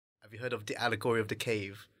Have you heard of the allegory of the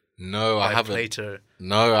cave? No, I haven't. Plato.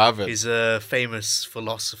 No, I haven't. He's a famous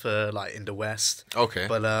philosopher, like in the West. Okay.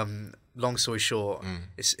 But long story short,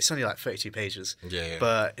 it's only like 32 pages. Yeah.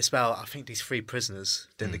 But it's about, I think, these 3 prisoners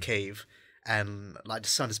in the cave, and like the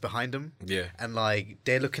sun is behind them. Yeah. And like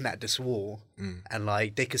they're looking at this wall, and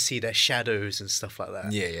like they could see their shadows and stuff like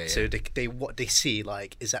that. Yeah. So they what they see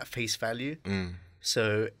like is at face value.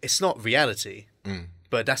 So it's not reality,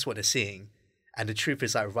 but that's what they're seeing, and the truth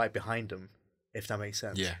is like right behind them. If that makes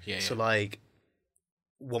sense. Yeah. So like,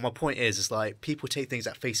 what my point is like people take things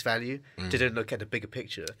at face value. They don't look at the bigger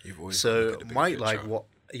picture. You've always so got to look at the bigger my picture. like what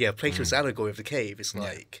Plato's allegory of the cave is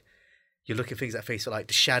like you look at things at face like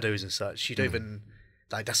the shadows and such. You don't even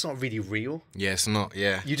like that's not really real. Yeah, it's not.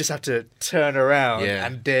 Yeah. You just have to turn around Yeah.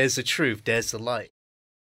 and there's the truth. There's the light.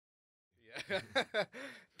 Yeah.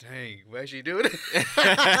 Dang, where's she doing it?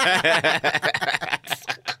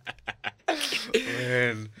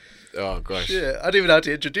 Man. Oh gosh. Yeah, I don't even know how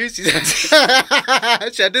to introduce you. Should I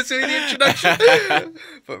just do the introduction?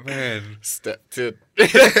 But man, Step 2. You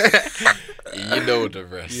know the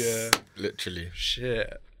rest. Yeah. Literally.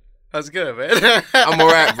 shit. How's it going, man? I'm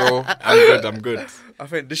alright, bro. I'm good. I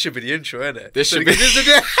think this should be the intro, isn't it? This should be.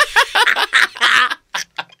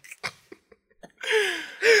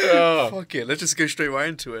 Oh. Fuck it, let's just go straight right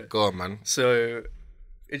into it. Go on, man. So,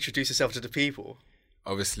 introduce yourself to the people.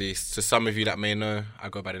 Obviously, to some of you that may know, I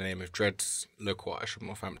go by the name of Dreadz, local artist from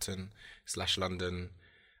Northampton / London.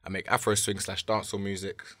 I make Afro swing / dancehall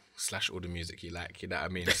music / all the music you like, you know what I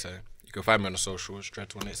mean? So you can find me on the socials,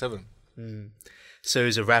 Dreadz187. So,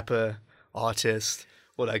 he's a rapper, artist,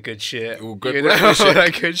 all that good shit. All good, You know, all all that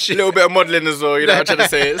that good A shit. little bit of modelling as well, you know what I'm trying to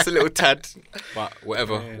say? It's a little tad. But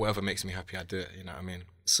whatever makes me happy, I do it, you know what I mean?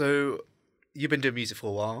 So, you've been doing music for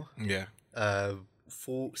a while. Yeah.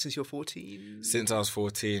 Since you're 14? Since I was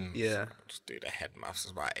 14. Yeah. Just do the head maths,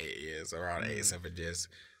 it's about 8 years, around 8, 7 years.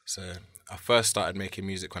 So I first started making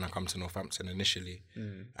music when I come to Northampton initially.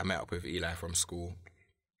 I met up with Eli from school.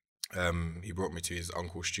 He brought me to his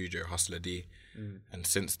uncle's studio, Hustler D. And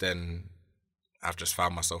since then, I've just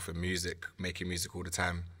found myself in music, making music all the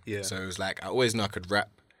time. Yeah. So it was like, I always knew I could rap,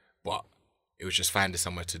 but it was just finding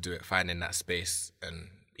somewhere to do it, finding that space. And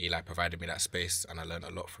Eli provided me that space, and I learned a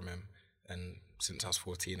lot from him. And since I was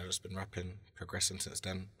 14, I've just been rapping, progressing since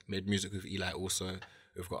then. Made music with Eli also.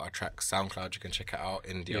 We've got our tracks, SoundCloud, you can check it out,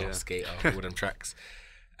 India, Skater, all them tracks.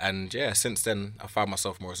 And yeah, since then, I found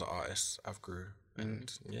myself more as an artist. I've grew.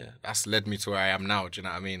 And yeah, that's led me to where I am now, do you know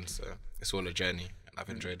what I mean? So it's all a journey, and I've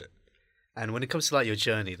enjoyed it. And when it comes to like your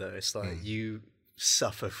journey though, it's like you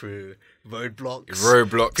suffer through roadblocks.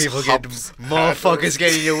 People People get motherfuckers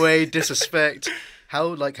getting in your way, disrespect. How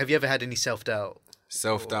like have you ever had any self-doubt?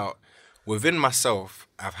 Self-doubt. Within myself,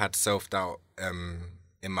 I've had self-doubt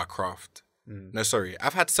in my craft. No, sorry.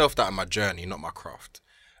 I've had self-doubt in my journey, not my craft.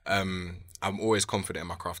 I'm always confident in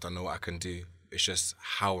my craft. I know what I can do. It's just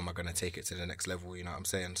how am I going to take it to the next level, you know what I'm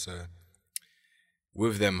saying? So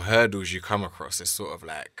with them hurdles you come across, it's sort of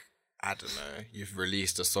like, I don't know, you've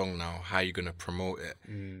released a song now, how are you going to promote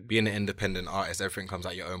it? Being an independent artist, everything comes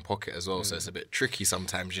out your own pocket as well, so it's a bit tricky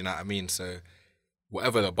sometimes, you know what I mean? So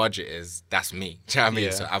whatever the budget is, that's me, do you know what I mean?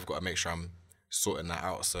 Yeah. So I've got to make sure I'm sorting that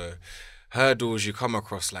out. So hurdles you come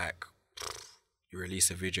across, like you release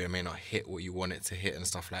a video, it may not hit what you want it to hit and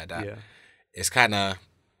stuff like that. Yeah. It's kind of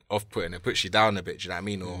off-putting, it puts you down a bit, do you know what I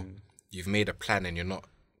mean? Or you've made a plan and you're not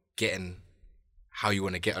getting how you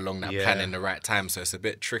want to get along that plan in the right time, so it's a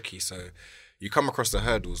bit tricky. So you come across the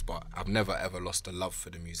hurdles, but I've never ever lost the love for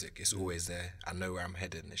the music. It's always there. I know where I'm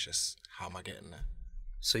heading. It's just how am I getting there?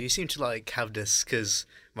 So you seem to like have this because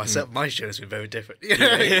my show has been very different. You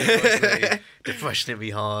know, like, depression hit me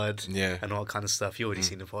hard, and all kind of stuff. You already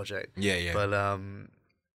seen the project, But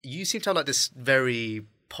you seem to have like this very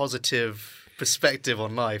positive perspective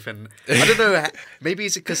on life, and I don't know. Maybe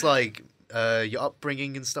it's because like your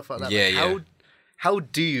upbringing and stuff like that. How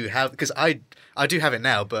do you have? Because I do have it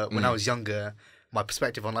now, but when I was younger, my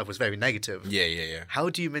perspective on life was very negative. Yeah.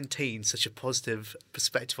 How do you maintain such a positive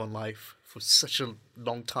perspective on life for such a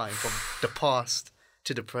long time, from the past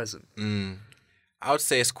to the present? I would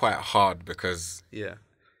say it's quite hard because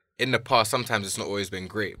in the past, sometimes it's not always been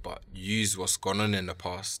great, but use what's gone on in the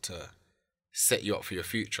past to set you up for your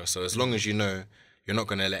future. So as long as you know you're not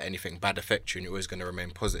going to let anything bad affect you and you're always going to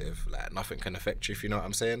remain positive, like nothing can affect you, if you know what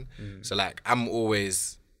I'm saying. So like I'm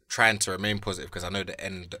always trying to remain positive because I know the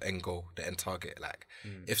end goal, the end target. Like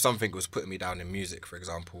if something was putting me down in music, for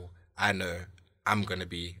example, I know I'm going to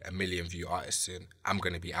be a 1 million view artist soon. I'm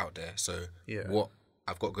going to be out there. So what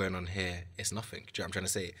I've got going on here is nothing. Do you know what I'm trying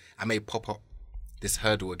to say? I may pop up this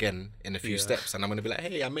hurdle again in a few steps, and I'm gonna be like,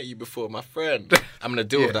 hey, I met you before, my friend. I'm gonna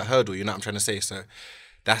deal with that hurdle. You know what I'm trying to say? So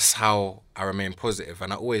that's how I remain positive,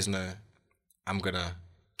 and I always know I'm gonna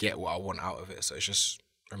get what I want out of it. So it's just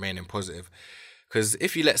remaining positive. Because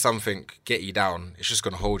if you let something get you down, it's just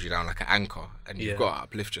gonna hold you down like an anchor, and you've got to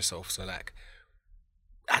uplift yourself. So like,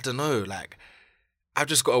 I don't know, like I've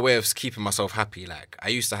just got a way of keeping myself happy. Like I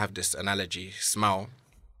used to have this analogy: smile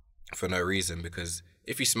for no reason, because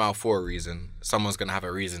if you smile for a reason, someone's going to have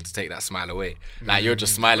a reason to take that smile away. Like, you're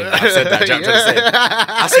just smiling. I've said that. Do you know what I'm trying to say?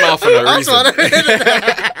 I smile for no reason.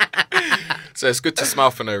 So it's good to smile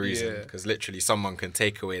for no reason, because literally someone can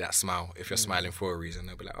take away that smile if you're smiling for a reason.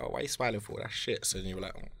 They'll be like, oh, why are you smiling for? That shit. So then you're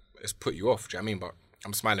like, oh, it's put you off. Do you know what I mean? But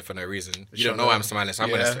I'm smiling for no reason. You don't know why I'm smiling, so I'm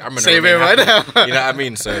going to save it right now. You know what I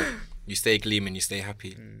mean? So you stay gleaming, you stay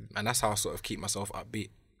happy. And that's how I sort of keep myself upbeat.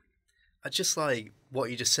 I just like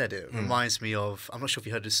what you just said. It reminds me of, I'm not sure if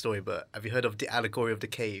you heard this story, but have you heard of the allegory of the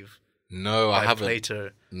cave? No, I haven't.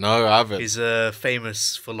 Plato. No, I haven't. He's a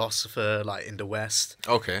famous philosopher, like in the West.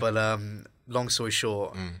 Okay. But long story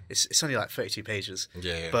short, it's only like 32 pages.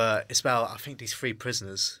 Yeah. But it's about, I think, these 3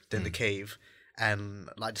 prisoners in the cave, and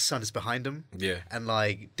like the sun is behind them. Yeah. And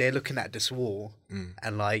like they're looking at this wall,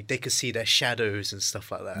 and like they could see their shadows and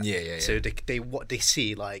stuff like that. Yeah. So they what they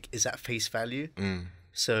see like is at face value.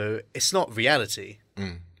 So it's not reality,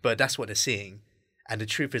 but that's what they're seeing, and the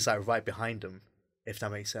truth is like right behind them, if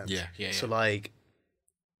that makes sense. Yeah. So like,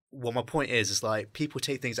 what my point is like people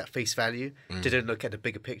take things at face value. They don't look at the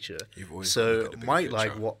bigger picture. So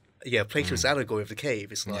Plato's allegory of the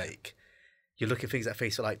cave is like you're looking at things at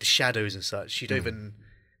face, like the shadows and such. You don't even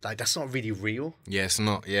like, that's not really real. Yeah, it's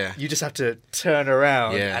not. Yeah. You just have to turn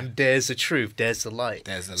around, and there's the truth. There's the light.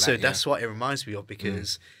 So that's what it reminds me of,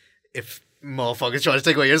 because if motherfuckers trying to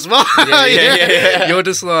take away your smile, you're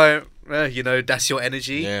just like, you know, that's your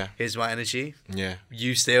energy. Here's my energy.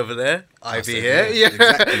 You stay over there. I be here.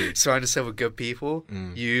 Exactly. Surround yourself with good people.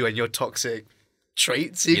 You and your toxic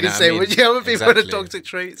traits. You can say what you have with people with the toxic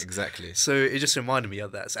traits. Exactly. So it just reminded me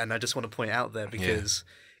of that, and I just want to point out there because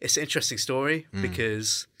it's an interesting story.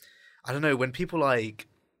 Because I don't know, when people like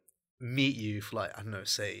meet you for like, I don't know,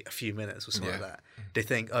 say a few minutes or something like that, they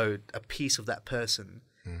think, oh, a piece of that person.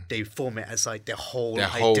 They form it as like their whole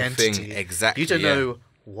identity. Thing. Exactly. You don't know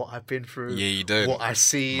what I've been through. Yeah, you don't. What I've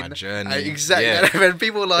seen. My journey. Exactly. And when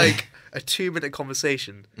people like a 2-minute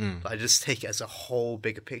conversation, I just take it as a whole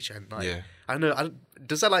bigger picture. And like, I don't know.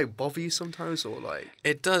 Does that like bother you sometimes, or like?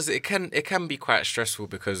 It does. It can be quite stressful,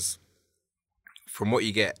 because from what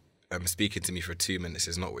you get speaking to me for 2 minutes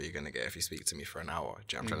is not what you're gonna get if you speak to me for an hour.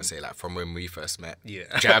 Do you know what I'm trying to say? Like from when we first met. Yeah.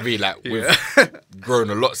 Do you know what I mean? Like we've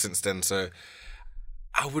grown a lot since then. So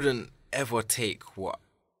I wouldn't ever take what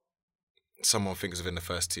someone thinks of in the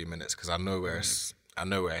first 2 minutes, because I know where it's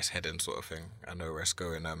heading, sort of thing. I know where it's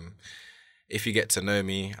going. If you get to know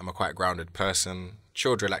me, I'm a quite grounded person,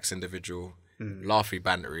 chilled, relaxed individual, laughy,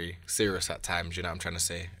 bantery, serious at times. You know what I'm trying to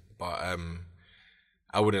say? But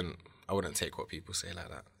I wouldn't take what people say like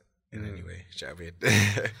that in any way. Do you know what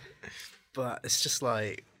I mean? But it's just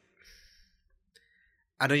like,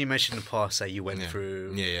 I know you mentioned in the past that you went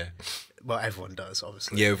through. Yeah. Well, everyone does,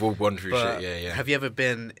 obviously. Yeah, we've all gone through shit. Yeah. Have you ever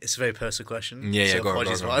been? It's a very personal question. Yeah. So go on.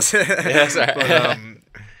 Yeah, sorry. But,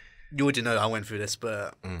 you already know I went through this,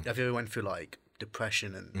 but have you ever went through like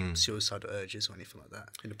depression and suicidal urges or anything like that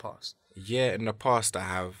in the past? Yeah, in the past I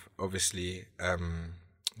have. Obviously,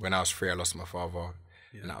 when I was 3, I lost my father,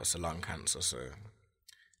 and that was to lung cancer. So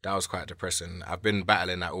that was quite depressing. I've been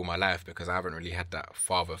battling that all my life because I haven't really had that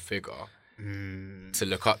father figure to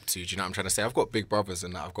look up to. Do you know what I'm trying to say? I've got big brothers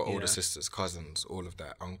and that. I've got older sisters, cousins, all of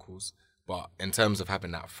that, uncles. But in terms of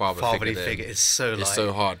having that fatherly figure, it's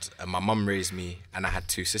so hard. And my mum raised me, and I had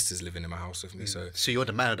 2 sisters living in my house with me. So you're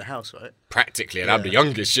the man of the house, right? Practically, and I'm the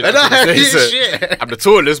youngest. You know what I'm saying? I'm the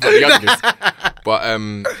tallest, but the youngest. But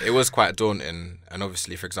it was quite daunting. And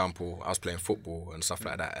obviously, for example, I was playing football and stuff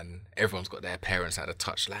like that, and everyone's got their parents at the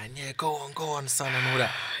touchline. Yeah, go on, son, and all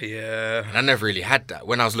that. Yeah. And I never really had that.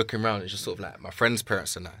 When I was looking around, it's just sort of like my friends'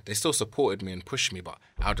 parents and that. They still supported me and pushed me, but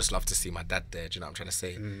I would just love to see my dad there. Do you know what I'm trying to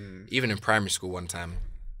say? Even in primary school one time,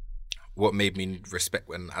 what made me respect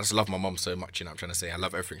when I just love my mum so much, you know what I'm trying to say? I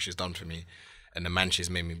love everything she's done for me and the man she's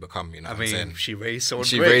made me become, you know what I'm saying? She raised someone great.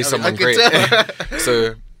 She raised someone great.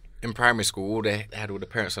 So in primary school, they had all the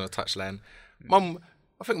parents on the touchline.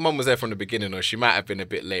 I think mum was there from the beginning, or she might have been a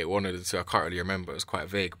bit late, one of the two, I can't really remember, it was quite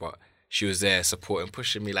vague, but she was there supporting,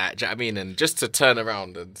 pushing me, like, do you know what I mean? And just to turn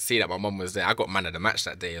around and see that my mum was there, I got man of the match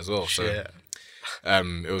that day as well, so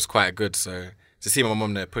it was quite good. So to see my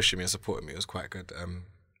mum there pushing me and supporting me, it was quite good.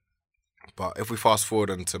 But if we fast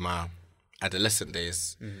forward into my adolescent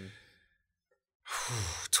days,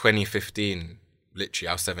 2015, literally,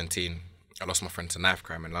 I was 17. I lost my friend to knife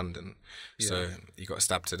crime in London. Yeah. So he got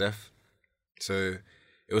stabbed to death. So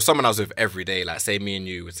it was someone I was with every day. Like, say me and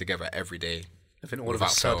you were together every day. I think all of a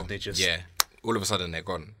sudden they just... Yeah, all of a sudden they're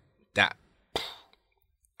gone. That,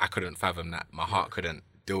 I couldn't fathom that. My heart couldn't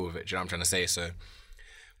deal with it. Do you know what I'm trying to say? So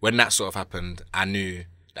when that sort of happened, I knew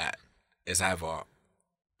that it's either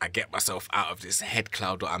I get myself out of this head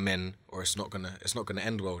cloud that I'm in, or it's not gonna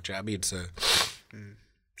end well. Do you know what I mean? So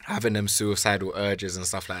having them suicidal urges and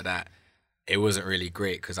stuff like that, it wasn't really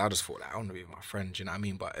great, because I just thought, like, I want to be with my friend. Do you know what I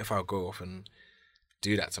mean? But if I go off and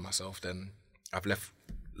do that to myself, then I've left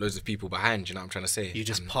loads of people behind. You know what I'm trying to say? You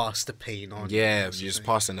just pass the pain on. Yeah, you're just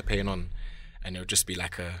passing the pain on, and it'll just be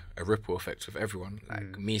like a ripple effect with everyone.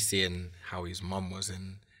 Like me seeing how his mum was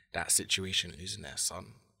in that situation, losing their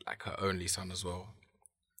son, like her only son as well.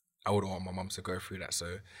 I wouldn't want my mum to go through that,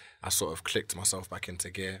 so I sort of clicked myself back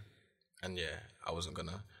into gear, and yeah, I wasn't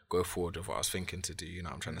gonna go forward with what I was thinking to do. You know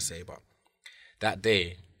what I'm trying to say? But that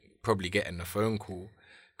day, probably getting the phone call,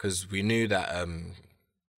 because we knew that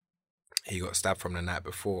he got stabbed from the night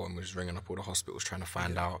before, and we was ringing up all the hospitals trying to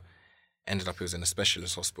find out. Ended up he was in a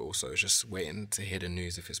specialist hospital, so it was just waiting to hear the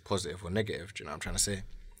news if it's positive or negative. Do you know what I'm trying to say?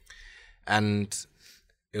 And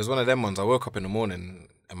it was one of them ones. I woke up in the morning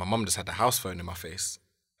and my mum just had the house phone in my face.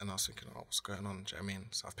 And I was thinking, oh, what's going on? Do you know what I mean?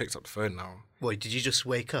 So I've picked up the phone now. Wait, did you just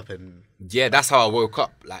wake up and... Yeah, that's how I woke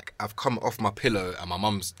up. Like, I've come off my pillow and my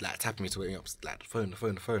mum's like tapping me to wake me up. Like, the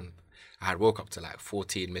phone. I had woke up to like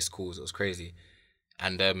 14 missed calls. It was crazy.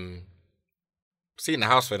 And seeing the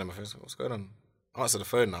house phone in my face, what's going on? I answered the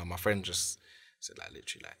phone now. My friend just said, like,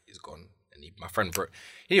 literally, like, he's gone. And my friend broke...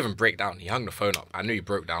 He didn't even break down. He hung the phone up. I knew he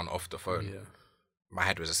broke down off the phone. Yeah. My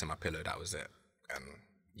head was just in my pillow. That was it. And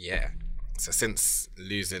yeah... So since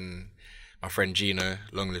losing my friend Gino,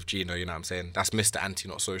 long live Gino, you know what I'm saying? That's Mr. Anti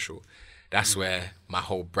Not Social. That's where my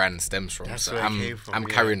whole brand stems from. That's so where it came from, I'm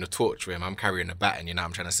carrying the torch with him. I'm carrying the baton, you know what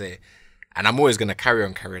I'm trying to say? And I'm always going to carry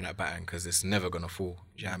on carrying that baton, because it's never going to fall.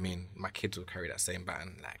 Do you know what I mean? My kids will carry that same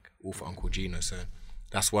baton, like all for Uncle Gino. So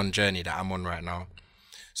that's one journey that I'm on right now.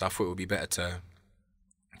 So I thought it would be better to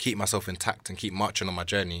keep myself intact and keep marching on my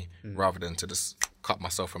journey rather than to just cut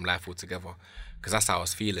myself from life altogether, because that's how I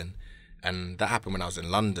was feeling. And that happened when I was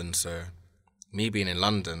in London. So me being in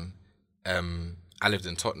London, I lived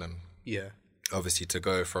in Tottenham. Yeah. Obviously, to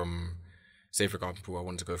go from, say for example, I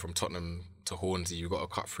wanted to go from Tottenham to Hornsey, you got to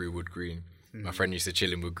cut through Wood Green. My friend used to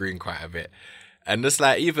chill in Wood Green quite a bit. And just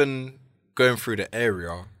like, even going through the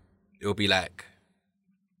area, it'll be like,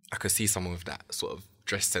 I could see someone with that sort of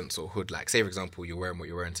dress sense or hood. Like, say for example, you're wearing what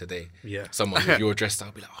you're wearing today. Yeah. Someone with your dress style,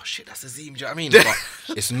 I'll be like, oh shit, that's Azim. Do you know what I mean?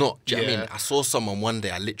 But it's not. Do you know what I mean? I saw someone one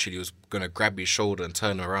day, I literally was going to grab his shoulder and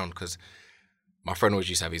turn around, because my friend always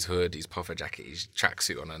used to have his hood, his puffer jacket, his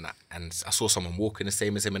tracksuit on and that. And I saw someone walking the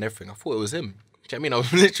same as him and everything. I thought it was him. Do you know what I mean? I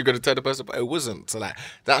was literally going to turn the person, but it wasn't. So like,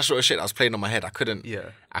 that sort of shit that was playing on my head, I couldn't deal with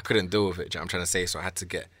it. Do you know what I'm trying to say? So I had to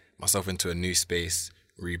get myself into a new space,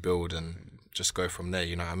 rebuild, and just go from there.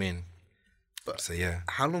 You know what I mean? But so yeah.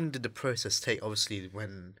 How long did the process take, obviously,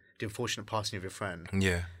 when the unfortunate passing of your friend?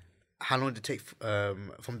 Yeah. How long did it take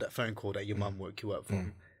from that phone call that your mum woke you up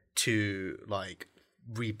from to, like,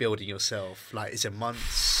 rebuilding yourself? Like, is it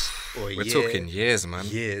months or a year? We're talking years, man.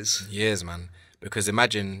 Years, man. Because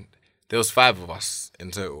imagine, there was 5 of us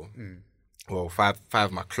in total. Well, five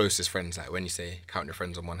of my closest friends. Like, when you say count your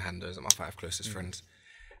friends on one hand, those are my 5 closest friends.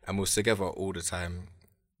 And we was together all the time,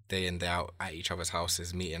 day in, day out, at each other's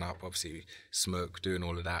houses, meeting up, obviously smoke, doing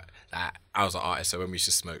all of that. Like, I was an artist, so when we used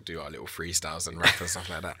to smoke, do our little freestyles and rap and stuff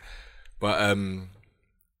like that. But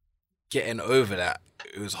getting over that,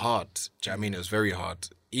 it was hard. Do you know what I mean? It was very hard.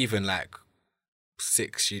 Even like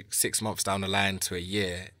 6 months down the line to a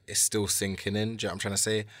year, it's still sinking in. Do you know what I'm trying to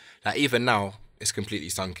say? Like, even now, it's completely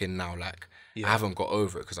sunk in now. Like, I haven't got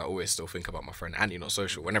over it, because I always still think about my friend Anti Not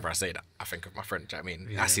Social. Whenever I say that, I think of my friend. Do you know what I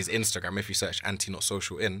mean? That's his Instagram. If you search Anti Not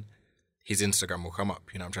Social in, his Instagram will come up.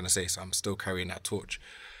 You know what I'm trying to say? So I'm still carrying that torch.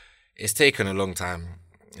 It's taken a long time.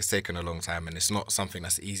 And it's not something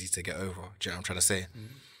that's easy to get over. Do you know what I'm trying to say?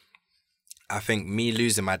 I think me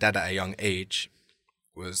losing my dad at a young age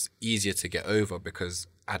was easier to get over, because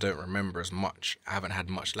I don't remember as much. I haven't had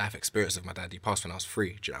much life experience with my dad. He passed when I was 3.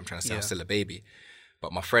 Do you know what I'm trying to say? I was still a baby.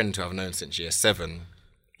 But my friend, who I've known since year 7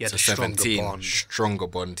 to 17, stronger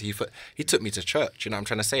bond. He took me to church. You know what I'm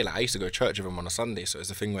trying to say? Like, I used to go to church with him on a Sunday. So it's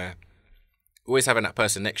a thing where always having that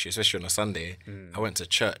person next to you, especially on a Sunday. I went to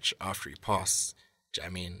church after he passed. Do you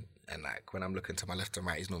know what I mean? And like, when I'm looking to my left and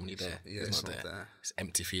right, he's normally there. He's not there. It's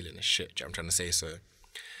empty feeling. It's shit. Do you know what I'm trying to say? So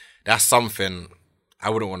that's something I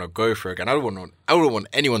wouldn't want to go through it again. I wouldn't want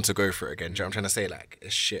anyone to go through it again. Do you know what I'm trying to say? Like,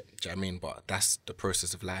 it's shit. Do you know what I mean? But that's the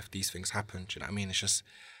process of life. These things happen. Do you know what I mean? It's just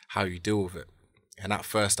how you deal with it. And at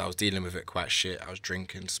first, I was dealing with it quite shit. I was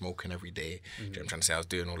drinking, smoking every day. Do you know what I'm trying to say? I was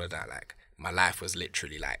doing all of that. Like, my life was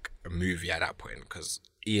literally like a movie at that point, because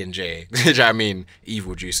E&J, do you know what I mean?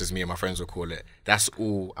 Evil juice, as me and my friends would call it. That's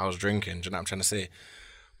all I was drinking. Do you know what I'm trying to say?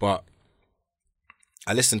 But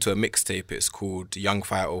I listened to a mixtape. It's called Young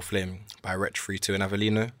Fire Old Flame by Wretch 32 and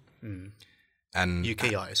Avellino. And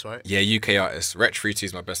UK artist, right? Yeah, UK artist. Wretch 32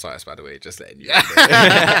 is my best artist, by the way, just letting you know.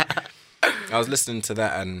 I was listening to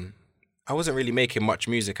that, and I wasn't really making much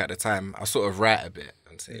music at the time. I sort of write a bit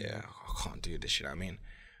and say, yeah, I can't do this, you know what I mean?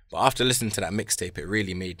 But after listening to that mixtape, it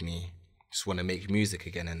really made me just want to make music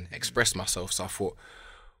again and express myself. So I thought,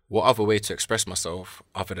 what other way to express myself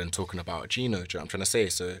other than talking about Gino? Do you know what I'm trying to say?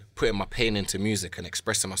 So putting my pain into music and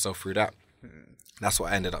expressing myself through that, that's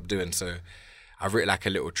what I ended up doing. So I've written like a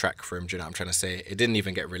little track for him, do you know what I'm trying to say? It didn't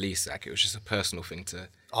even get released. Like, it was just a personal thing to...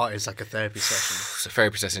 Oh, it's like a therapy session. It's a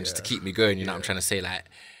therapy session just to keep me going, you know what I'm trying to say? Like,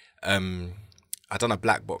 I done a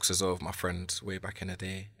black box as well with my friend way back in the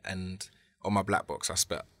day, and on my black box I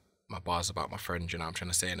spit my bars about my friend, you know what I'm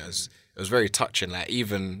trying to say? And it was very touching. Like,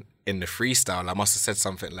 even in the freestyle, I must have said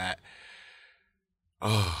something like,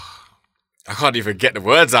 oh, I can't even get the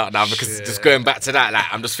words out now, because just going back to that, like,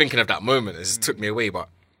 I'm just thinking of that moment. It just took me away. But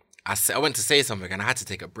I went to say something and I had to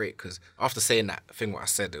take a break, because after saying that thing, what I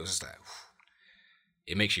said, it was just like,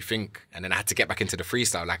 it makes you think. And then I had to get back into the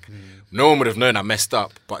freestyle. Like, no one would have known I messed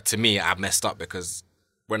up, but to me, I messed up, because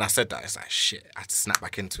when I said that, it's like, shit, I had to snap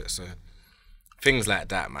back into it. So things like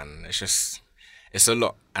that, man, it's a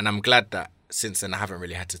lot. And I'm glad that since then I haven't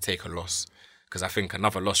really had to take a loss, because I think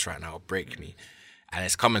another loss right now will break me. And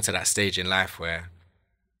it's coming to that stage in life where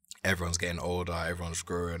everyone's getting older, everyone's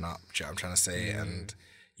growing up, do you know what I'm trying to say? And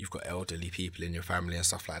you've got elderly people in your family and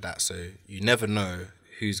stuff like that. So you never know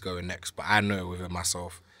who's going next. But I know within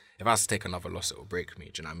myself, if I was to take another loss, it will break me,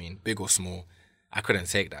 do you know what I mean? Big or small, I couldn't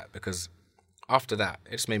take that, because after that,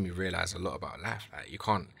 it just made me realise a lot about life. Like, you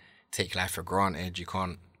can't take life for granted. You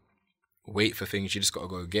can't wait for things. You just got to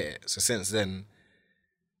go get it. So since then,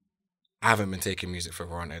 I haven't been taking music for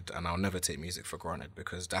granted, and I'll never take music for granted,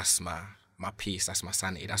 because that's my peace, that's my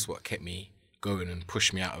sanity, that's what kept me going and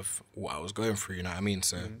pushed me out of what I was going through, you know what I mean?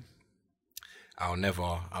 So I'll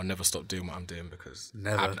never stop doing what I'm doing, because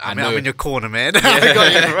I know, I'm in your corner, man.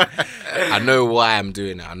 I know why I'm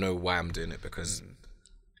doing it. I know why I'm doing it, because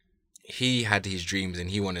he had his dreams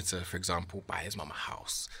and he wanted to, for example, buy his mum a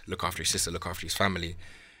house, look after his sister, look after his family.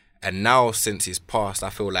 And now, since he's passed,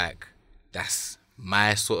 I feel like that's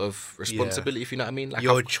my sort of responsibility, if you know what I mean. Like,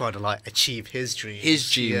 you're trying to like achieve his dream.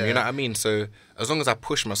 You know what I mean? So as long as I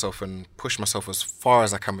push myself as far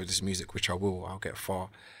as I can with this music, which I will, I'll get far,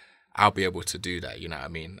 I'll be able to do that, you know what I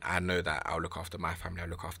mean? I know that I'll look after my family, I'll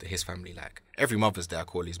look after his family. Like, every Mother's Day I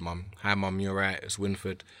call his mum. Hi mum, you alright? It's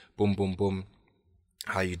Winford. Boom, boom, boom.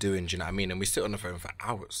 How you doing? Do you know what I mean? And we sit on the phone for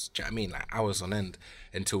hours. Do you know what I mean? Like, hours on end,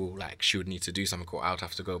 until like she would need to do something, or I would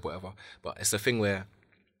have to go, whatever. But it's a thing where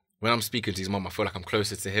when I'm speaking to his mum, I feel like I'm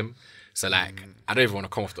closer to him. So like, I don't even want to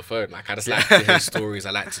come off the phone. Like, I just like to hear stories.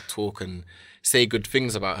 I like to talk and say good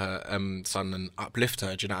things about her son and uplift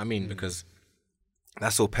her. Do you know what I mean? Because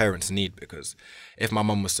that's all parents need. Because if my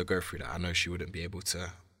mum was to go through that, I know she wouldn't be able to, do you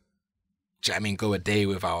know what I mean, go a day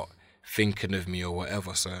without thinking of me or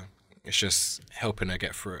whatever. So it's just helping her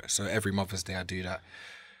get through it. So every Mother's Day I do that.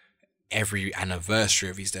 Every anniversary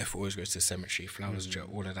of his death, always goes to the cemetery, flowers,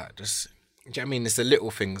 all of that. Just, do you know what I mean? It's the little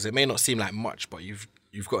things. It may not seem like much, but you've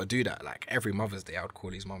got to do that. Like, every Mother's Day I would call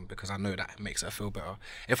his mum, because I know that makes her feel better.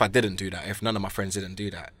 If I didn't do that, if none of my friends didn't do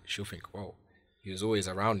that, she'll think, whoa, he was always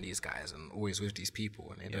around these guys and always with these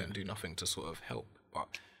people, and they don't do nothing to sort of help.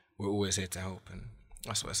 But we're always here to help, and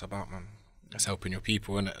that's what it's about, man. That's helping your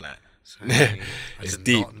people, isn't it? Like, I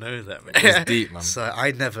did not know that, man. It's deep, man. So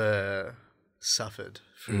I never suffered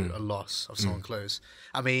through a loss of someone close.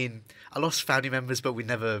 I mean, I lost family members, but we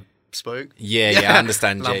never spoke. Yeah, I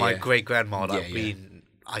understand. Like my great grandma,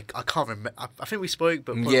 I can't remember. I think we spoke,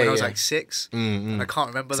 but when I was like 6, and I can't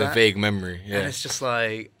remember that. It's a vague memory. Yeah, and it's just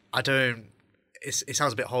like, I don't. It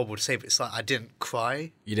sounds a bit horrible to say, but it's like I didn't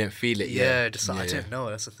cry. You didn't feel it. Yeah, just like I didn't know.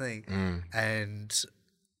 That's the thing. And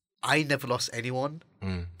I never lost anyone,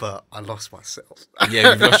 but I lost myself.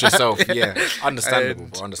 Yeah, you've lost yourself. Yeah, understandable,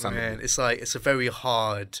 but understandable. Man, it's like, it's a very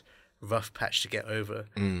hard, rough patch to get over.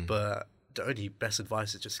 But the only best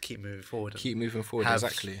advice is just keep moving forward. Keep moving forward,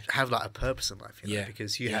 exactly. Have like a purpose in life, you know,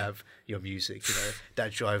 because you have your music, you know,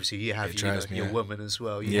 that drives you. You have your woman as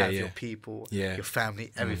well. You have your people, your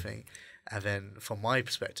family, everything. And then from my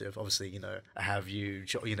perspective, obviously, you know, I have you,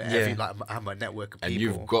 you know, I have my network of people. And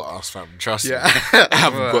you've got us, fam. Trust me. I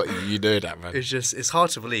haven't got you. You know that, man. It's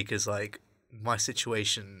hard to believe because, like, my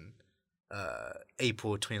situation,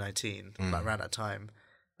 April 2019, like around that time,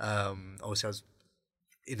 obviously I was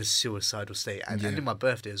in a suicidal state. And in my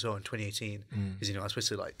birthday as well in 2018, because, you know, I was supposed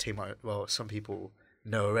to, like, some people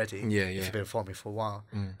know already. If you've been following me for a while.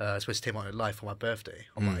 I was supposed to take my own life for my birthday,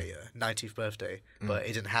 on my 19th birthday. But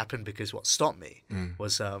it didn't happen because what stopped me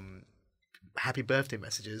was happy birthday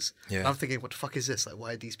messages. And I'm thinking, what the fuck is this? Like,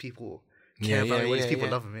 why are these people care about me? Why are these people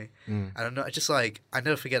loving me? And I know, I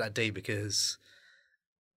never forget that day because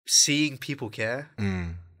seeing people care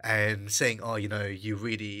and saying, oh, you know, you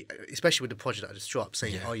really, especially with the project that I just dropped,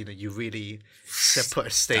 saying, oh, you know, you really put a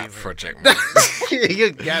statement. That project, man. You're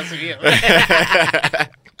gassing me up.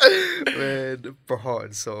 Man, for heart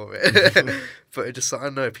and soul, man. But it just, I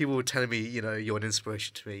don't know, people were telling me, you know, you're an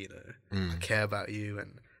inspiration to me, you know, I care about you,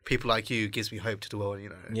 and people like you gives me hope to the world, you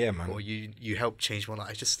know. Yeah, man. Or you help change my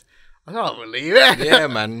life. I can't believe it. Yeah,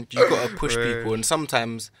 man. You got to push people, and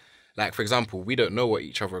sometimes, like, for example, we don't know what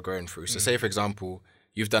each other are going through. So say, for example,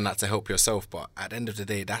 you've done that to help yourself, but at the end of the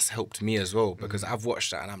day, that's helped me as well, because I've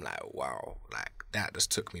watched that and I'm like, wow, like, that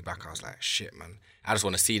just took me back. I was like, shit, man. I just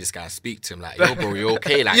want to see this guy and speak to him. Like, yo, bro, you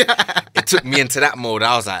okay? Like, it took me into that mode.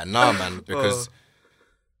 I was like, nah, man. Because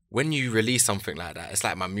when you release something like that, it's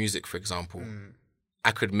like my music, for example.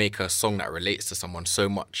 I could make a song that relates to someone so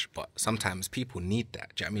much, but sometimes people need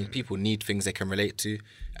that. Do you know what I mean? People need things they can relate to,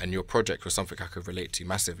 and your project was something I could relate to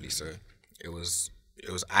massively. So it was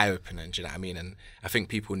eye-opening, do you know what I mean? And I think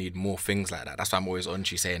people need more things like that. That's why I'm always on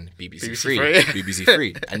you saying BBC Three. BBC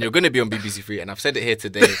Three. And you're going to be on BBC Three. And I've said it here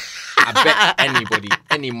today. I bet anybody,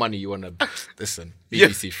 any money you want to, listen,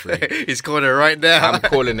 BBC Three. He's calling it right now. I'm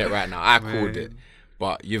calling it right now. I called it.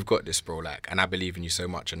 But you've got this, bro, like, and I believe in you so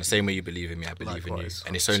much. And the same way you believe in me, I believe in you.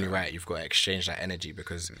 And it's only right you've got to exchange that energy,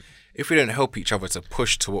 because if we don't help each other to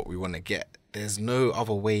push to what we want to get, there's no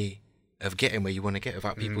other way of getting where you want to get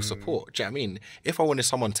without people's support. Do you know what I mean? If I wanted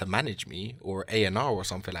someone to manage me or A&R or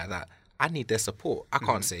something like that, I need their support. I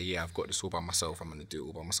can't say, yeah, I've got this all by myself, I'm going to do it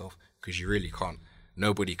all by myself, because you really can't.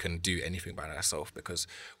 Nobody can do anything by themselves, because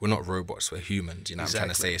we're not robots, we're humans, you know what I'm trying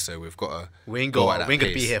to say? So we've got to we ain't going to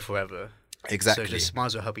be here forever. Exactly. So just might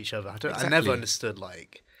as well help each other. I never understood,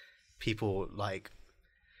 like, people, like,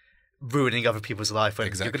 ruining other people's life when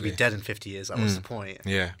you're going to be dead in 50 years. Like, what's the point?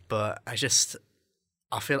 Yeah. But I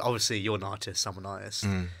feel, obviously, you're an artist, I'm an artist.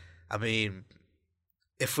 I mean,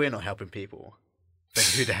 if we're not helping people, then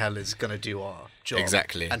who the hell is going to do our job?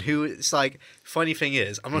 Exactly. And it's like, funny thing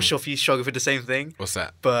is, I'm not sure if you struggle with the same thing. What's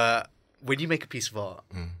that? But when you make a piece of art,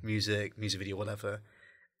 music video, whatever,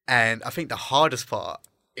 and I think the hardest part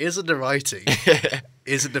isn't the writing,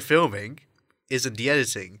 isn't the filming, isn't the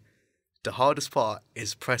editing. The hardest part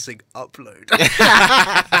is pressing upload.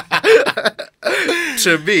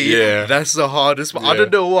 To me, that's the hardest part. I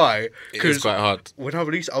don't know why. It's quite hard. When I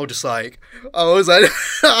released, I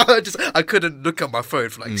couldn't look at my phone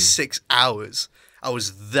for like 6 hours. I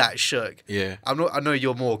was that shook. Yeah. I know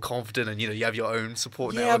you're more confident, and you have your own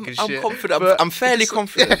support network and shit. I'm confident. I'm fairly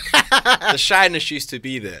confident. The shyness used to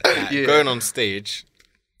be there. Like, going on stage,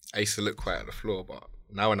 I used to look quiet at the floor, but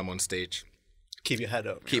now when I'm on stage, keep your head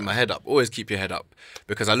up. Keep my head up. Always keep your head up,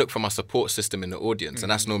 because I look for my support system in the audience,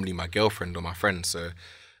 and that's normally my girlfriend or my friends. So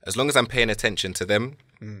as long as I'm paying attention to them,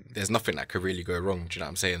 there's nothing that could really go wrong. Do you know what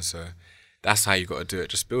I'm saying? So that's how you got to do it.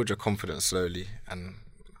 Just build your confidence slowly. And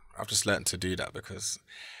I've just learned to do that, because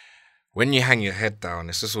when you hang your head down,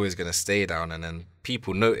 it's just always going to stay down, and then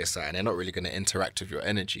people notice that, and they're not really going to interact with your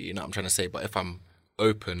energy. You know what I'm trying to say? But if I'm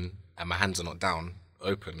open and my hands are not down,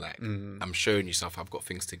 open, like I'm showing you stuff, I've got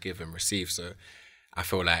things to give and receive, so I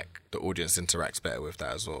feel like the audience interacts better with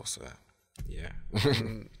that as well. So yeah.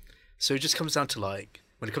 So it just comes down to, like,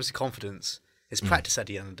 when it comes to confidence, it's practice at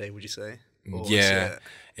the end of the day, would you say? Or it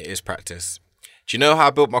is practice. Do you know how I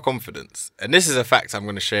built my confidence? And this is a fact I'm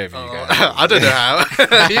going to share with you guys. I don't know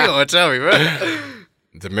how. You got to tell me, bro.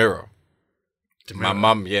 The mirror. My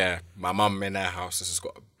mum in her house has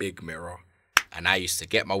got a big mirror. And I used to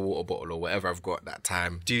get my water bottle or whatever I've got at that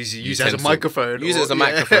time. Do you use it as a microphone? Use it as a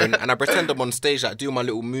microphone. And I pretend I'm on stage, like, do my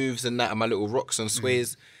little moves and that, and my little rocks and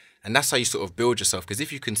sways. And that's how you sort of build yourself. Because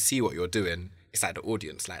if you can see what you're doing, it's like the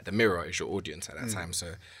audience. Like, the mirror is your audience at that time.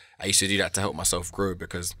 So I used to do that to help myself grow,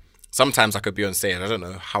 because sometimes I could be on stage and I don't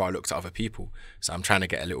know how I look to other people. So I'm trying to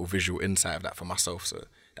get a little visual insight of that for myself. So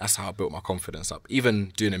that's how I built my confidence up.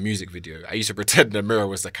 Even doing a music video, I used to pretend the mirror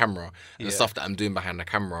was the camera. And the stuff that I'm doing behind the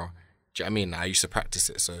camera, do you know what I mean? I used to practice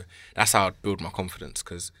it. So that's how I build my confidence,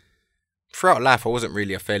 because throughout life, I wasn't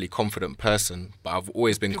really a fairly confident person, but I've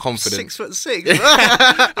always been confident. 6'6".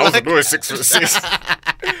 I wasn't always 6'6".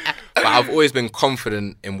 But I've always been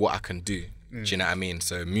confident in what I can do. Do you know what I mean?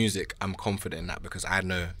 So music, I'm confident in that because I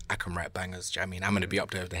know I can write bangers. Do you know what I mean? I'm going to be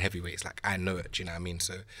up there with the heavyweights. Like, I know it. Do you know what I mean?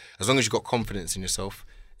 So as long as you've got confidence in yourself,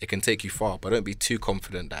 it can take you far. But don't be too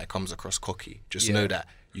confident that it comes across cocky. Just know that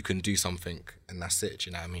you can do something and that's it. Do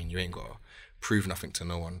you know what I mean? You ain't got to prove nothing to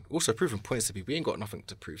no one. Also, proving points to people. You ain't got nothing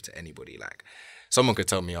to prove to anybody. Like, someone could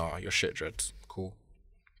tell me, oh, you're shit, Dreadz. Cool.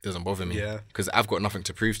 Doesn't bother me. Yeah. Because I've got nothing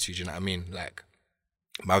to prove to you. Do you know what I mean? Like,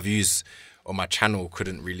 my views on my channel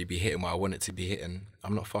couldn't really be hitting what I want it to be hitting.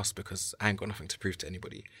 I'm not fussed because I ain't got nothing to prove to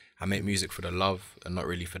anybody. I make music for the love and not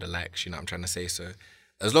really for the likes, you know what I'm trying to say? So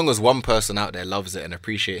as long as one person out there loves it and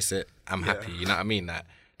appreciates it, I'm happy, you know what I mean?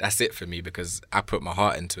 That's it for me because I put my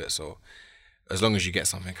heart into it. So as long as you get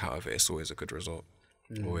something out of it, it's always a good result.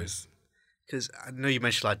 Always. Because I know you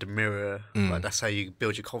mentioned like the mirror, like that's how you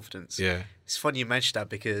build your confidence. Yeah. It's funny you mentioned that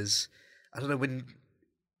because, I don't know, when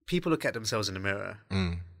people look at themselves in the mirror,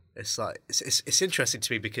 it's like it's interesting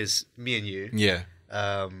to me because me and you,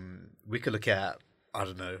 we could look at, I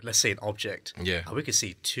don't know, let's say an object, and we could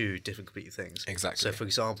see two different complete things. Exactly. So for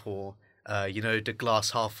example, you know, the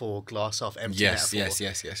glass half full, glass half empty. Yes.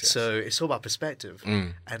 So it's all about perspective,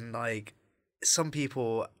 and like some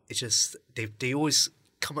people, it's just they always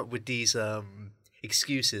come up with these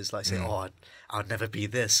excuses, like saying, "Oh, I'll never be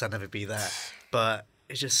this, I'll never be that," but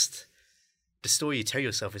it's just. The story you tell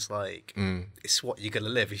yourself is like, it's what you're going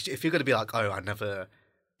to live. If you're going to be like, oh, I'll never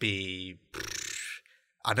win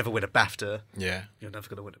a BAFTA. Yeah. You're never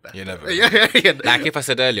going to win a BAFTA. You're never Like if I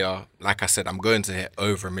said earlier, like I said, I'm going to hit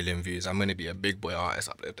over 1 million views. I'm going to be a big boy artist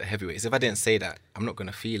up there with the heavyweights. If I didn't say that, I'm not going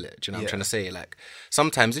to feel it. Do you know what I'm trying to say? Like,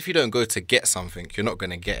 sometimes if you don't go to get something, you're not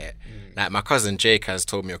going to get it. Like my cousin Jake has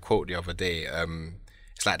told me a quote the other day.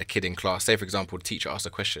 It's like the kid in class. Say, for example, the teacher asks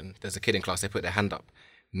a question. There's a kid in class, they put their hand up.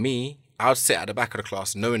 Me, I would sit at the back of the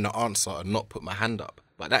class knowing the answer and not put my hand up.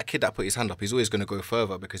 But that kid that put his hand up, he's always going to go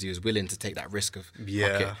further because he was willing to take that risk of,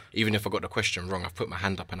 okay, even if I got the question wrong, I've put my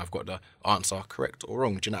hand up and I've got the answer correct or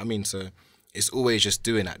wrong. Do you know what I mean? So it's always just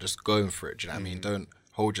doing that, just going for it. Do you know what I mean? Don't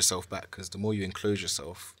hold yourself back because the more you enclose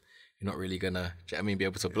yourself, you're not really going to, do you know what I mean, be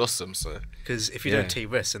able to blossom. So because if you don't take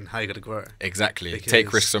risks, then how are you going to grow? Exactly.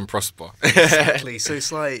 Take risks and prosper. Exactly. So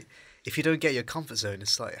it's like, if you don't get your comfort zone,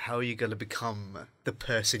 it's like, how are you going to become the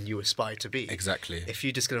person you aspire to be? Exactly. If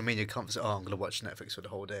you're just going to remain in your comfort zone, oh, I'm going to watch Netflix for the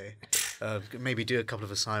whole day. Maybe do a couple of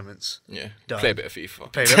assignments. Yeah. Done. Play a bit of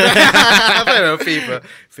FIFA. Play a bit of FIFA,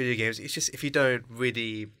 video games. It's just, if you don't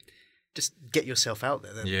really just get yourself out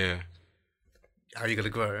there, then how are you going to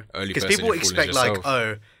grow? Because people expect like,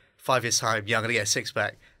 oh, 5 years time, I'm going to get a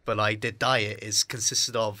six-pack. But like the diet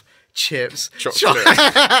consisted of chips, chocolate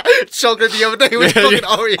the other day was fucking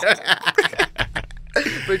Oreo.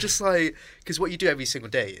 But just like, because what you do every single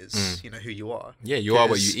day is, you know, who you are. Yeah, you are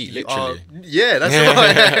what you eat, literally.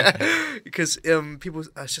 That's right. Because people,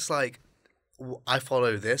 it's just like, I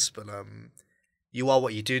follow this, but you are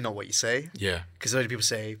what you do, not what you say. Yeah. Because only people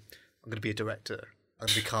say, I'm going to be a director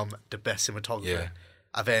and become the best cinematographer. Yeah.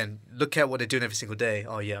 And then look at what they're doing every single day.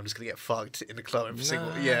 Oh yeah, I'm just gonna get fucked in the club every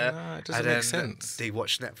single it doesn't make sense. They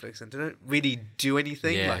watch Netflix and they don't really do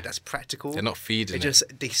anything like that's practical. They're not feeding.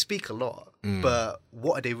 They speak a lot, but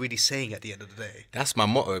what are they really saying at the end of the day? That's my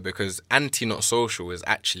motto because anti not social is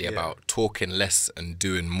actually about talking less and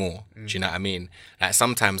doing more. Do you know what I mean? Like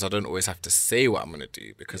sometimes I don't always have to say what I'm gonna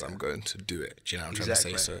do because I'm going to do it. Do you know what I'm trying to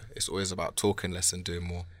say? So it's always about talking less and doing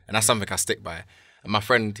more, and that's something I stick by. And my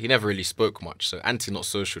friend, he never really spoke much, so anti-not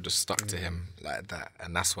social just stuck to him like that.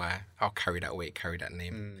 And that's why I'll carry that weight, carry that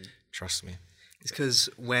name. Trust me. It's because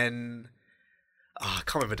when... I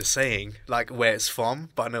can't remember the saying, like where it's from,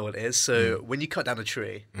 but I know what it is. So when you cut down a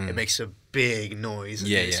tree, it makes a big noise.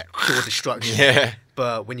 And it's pure destruction.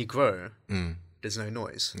 But when you grow, there's no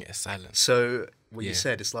noise. Yeah, silent. So what you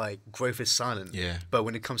said, it's like growth is silent. Yeah. But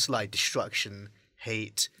when it comes to like destruction,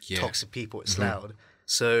 hate, toxic people, it's loud.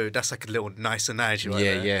 So that's like a little nice analogy right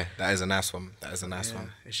there. Yeah, that is a nice one.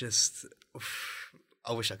 It's just,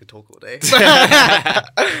 I wish I could talk all day.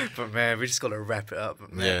 But man, we just got to wrap it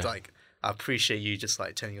up. Man, like, I appreciate you just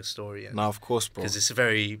like telling your story. No, of course, bro. Because it's a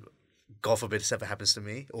very, God forbid this ever happens to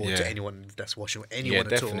me or to anyone that's watching, or anyone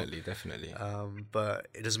at all. Definitely. But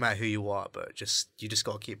it doesn't matter who you are, but you just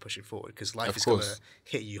got to keep pushing forward because life is going to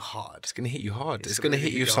hit you hard. It's going to hit you hard. It's going to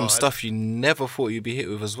hit you with some stuff you never thought you'd be hit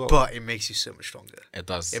with as well. But it makes you so much stronger. It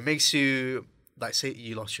does. It makes you, like, say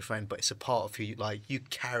you lost your friend, but it's a part of you, like, you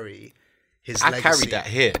carry his legacy. I carry that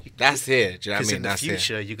here. That's here. Do you know what I mean? Because in the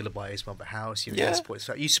future, you're going to buy his mum a house. You're going to support his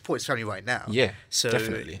family. You support his family right now. Yeah, so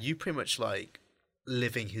definitely. You pretty much, like,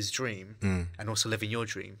 living his dream and also living your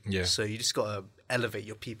dream. Yeah. So you just got to elevate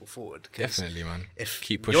your people forward. Definitely, man. If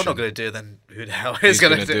keep pushing. you're not going to do it, then who the hell is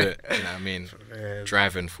going to do it? You know what I mean?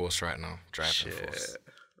 Driving force right now. Driving force.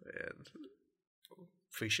 Man.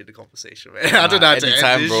 Appreciate the conversation, man. I don't know how to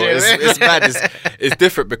end this bro. shit, it's bad. It's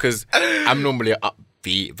different because I'm normally an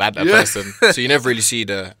upbeat, bad person. So you never really see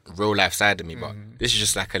the real life side of me. But this is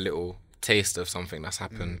just like a little taste of something that's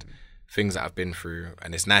happened, things that I've been through.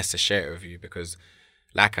 And it's nice to share it with you because,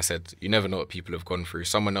 like I said, you never know what people have gone through.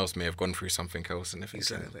 Someone else may have gone through something else and they're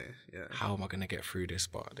thinking, how am I going to get through this?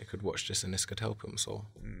 But they could watch this and this could help them. So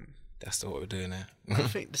that's what we're doing here. I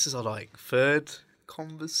think this is our like third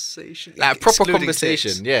conversation, like proper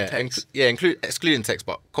conversation, text. Excluding text,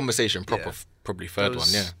 but conversation, proper, probably third one,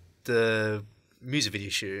 the music video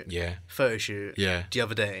shoot, photo shoot, the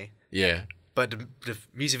other day, but the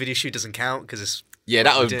music video shoot doesn't count because it's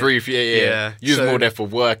that was brief, you was more there for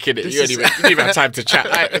work, innit? You didn't even have time to chat.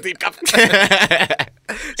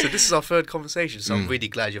 So this is our third conversation, so I'm really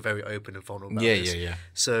glad you're very open and vulnerable about this.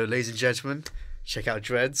 So ladies and gentlemen, check out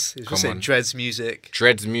Dreadz. Dreadz Music.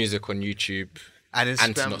 Dreadz Music on YouTube. And Instagram.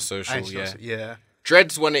 Anti-Not-Social, yeah.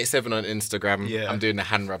 Dreadz 187 on Instagram. Yeah. I'm doing the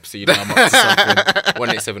hand rub, so you know I'm up to something.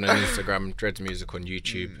 187 on Instagram, Dreadz Music on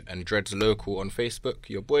YouTube, and Dreadz Local on Facebook.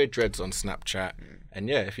 Your boy Dreadz on Snapchat. And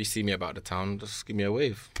if you see me about the town, just give me a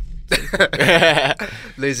wave.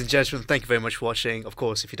 Ladies and gentlemen, thank you very much for watching. Of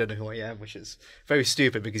course, if you don't know who I am, which is very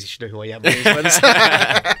stupid because you should know who I am.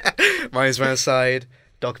 My name's Renecide,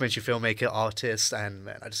 documentary filmmaker, artist, and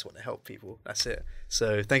man, I just want to help people. That's it.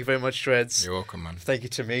 So thank you very much, Dreadz. You're welcome, man. Thank you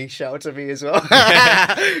to me. Shout out to me as well. Big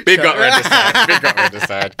up Renecide. Big up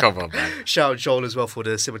Renecide. Come on, man. Shout out Joel as well for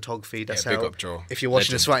the cinematography. That's big up Joel. If you're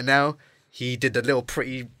watching this right now, he did the little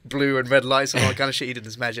pretty blue and red lights and all that kind of shit. He did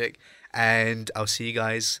his magic. And I'll see you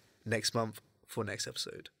guys next month for next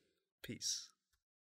episode. Peace.